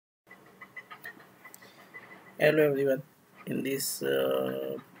Hello everyone. In this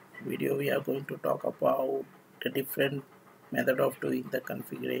video we are going to talk about the different method of doing the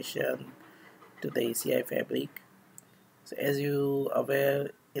configuration to the ACI fabric. So as you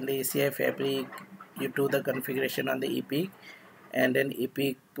aware, in the ACI fabric you do the configuration on the epic and then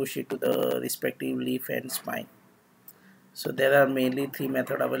epic push it to the respective leaf and spine. So there are mainly three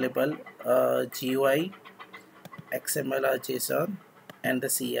methods available: GUI, XML or JSON, and the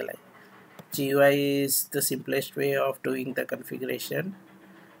CLI. GUI is the simplest way of doing the configuration,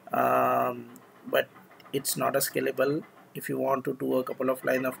 but it's not a scalable. If you want to do a couple of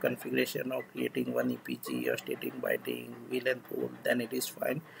line of configuration or creating one EPG or stating binding wheel and pull, then it is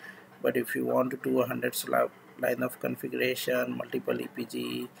fine. But if you want to do 100 line of configuration, multiple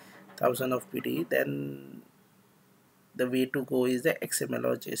EPG, thousand of PD, then the way to go is the XML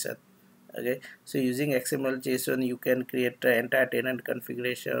or JSON. Okay, so using XML JSON you can create the entire tenant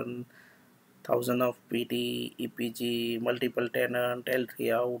configuration, thousand of PD, EPG, multiple tenant,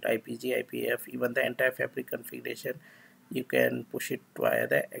 L3 out, IPG, IPF, even the entire fabric configuration. You can push it via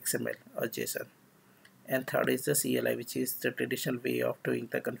the XML or JSON. And third is the CLI, which is the traditional way of doing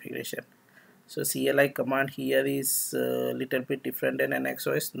the configuration. So CLI command here is a little bit different than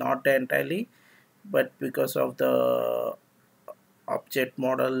NXOS, not entirely, but because of the object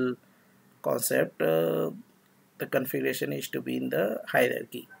model concept, the configuration is to be in the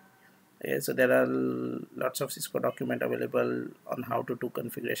hierarchy. So there are lots of Cisco document available on how to do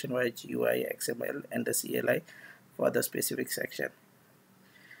configuration via GUI, XML, and the CLI for the specific section.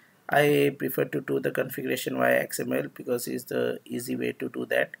 I prefer to do the configuration via XML because it's the easy way to do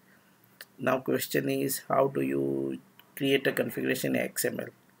that. Now question is, how do you create a configuration in XML?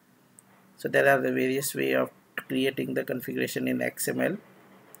 So there are the various way of creating the configuration in XML.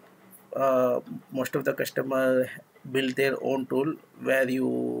 Most of the customer build their own tool where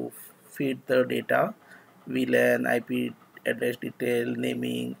you feed the data, VLAN, IP address detail,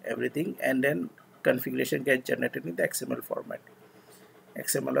 naming, everything, and then configuration gets generated in the XML format,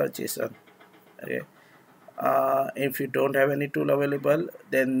 XML or JSON. Okay. If you don't have any tool available,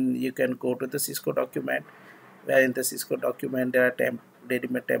 then you can go to the Cisco document, where in the Cisco document there are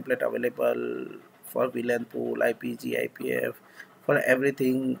ready-made template available for VLAN pool, IPG, IPF, for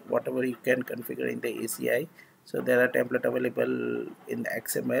everything whatever you can configure in the ACI. So there are template available in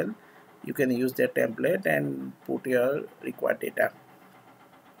XML. You can use that template and put your required data.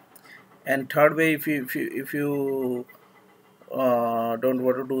 And third way, if you don't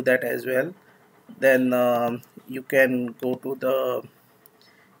want to do that as well, then you can go to the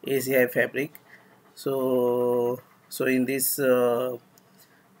ACI fabric. So in this ACI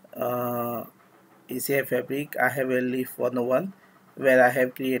fabric, I have a leaf 101 where I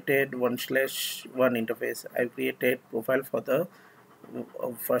have created 1/1 interface. I've created profile for the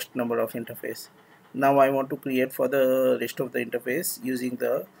first number of interface. Now I want to create for the rest of the interface using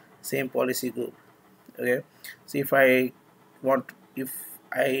the same policy group. Okay, so if I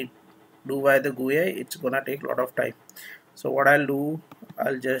do by the GUI, it's gonna take a lot of time. So what I'll do,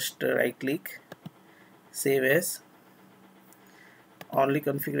 I'll just right click, save as, only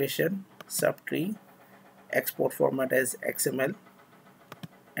configuration, subtree, export format as XML,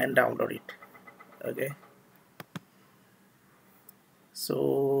 and download it. Okay,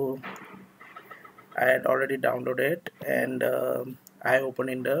 so I had already downloaded, and I opened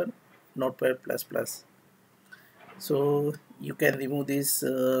in the Notepad++. So you can remove this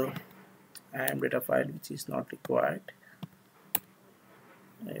IAM data file which is not required.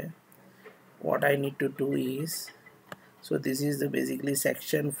 Okay. What I need to do is, so this is the basically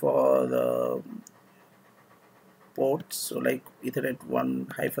section for the ports. So like Ethernet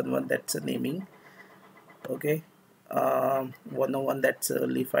 1-1, that's a naming. Okay, 101, that's a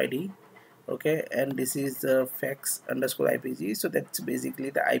leaf ID. Okay, and this is the fax underscore IPG. So that's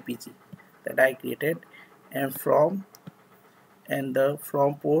basically the IPG that I created, and the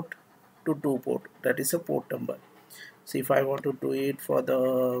from port to port, that is a port number. So if I want to do it for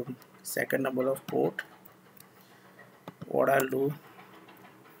the second number of port, what I'll do,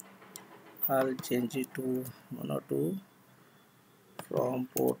 I'll change it to 102 from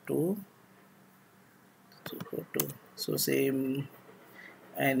port to port 2. So same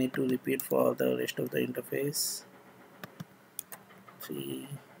I need to repeat for the rest of the interface 3.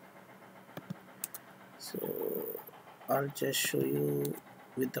 So I'll just show you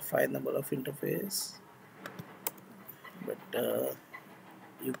with the 5 number of interface, but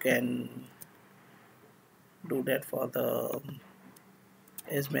you can do that for the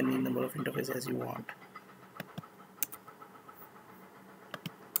as many number of interface as you want.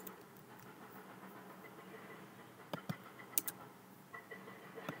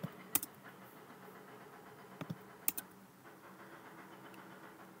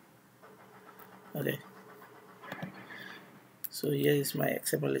 Okay, so here is my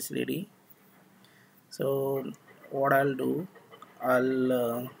XML is ready. So what I'll do,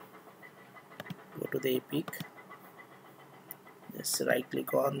 I'll go to the epic, just right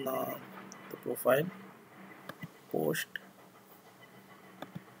click on the profile, post.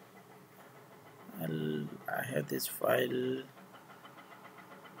 I have this file,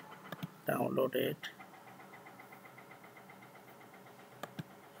 download it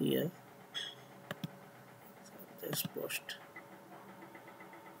here, so just post.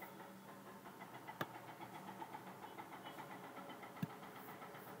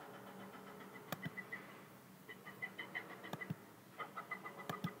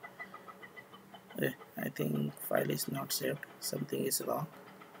 I think file is not saved, something is wrong.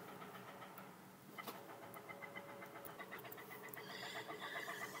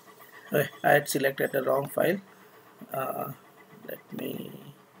 I had selected the wrong file. Let me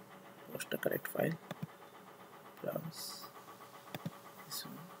post the correct file. Browse this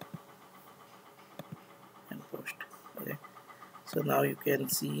one and post. Okay, so now you can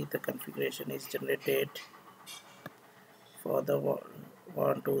see the configuration is generated for the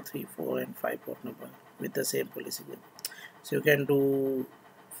 1, 2, 3, 4 and 5 port number with the same policy group. So you can do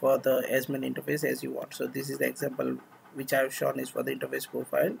for the as many interface as you want. So this is the example which I have shown is for the interface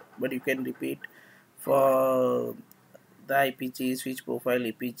profile, but you can repeat for the IPG, switch profile,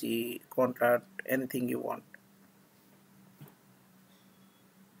 EPG, contract, anything you want.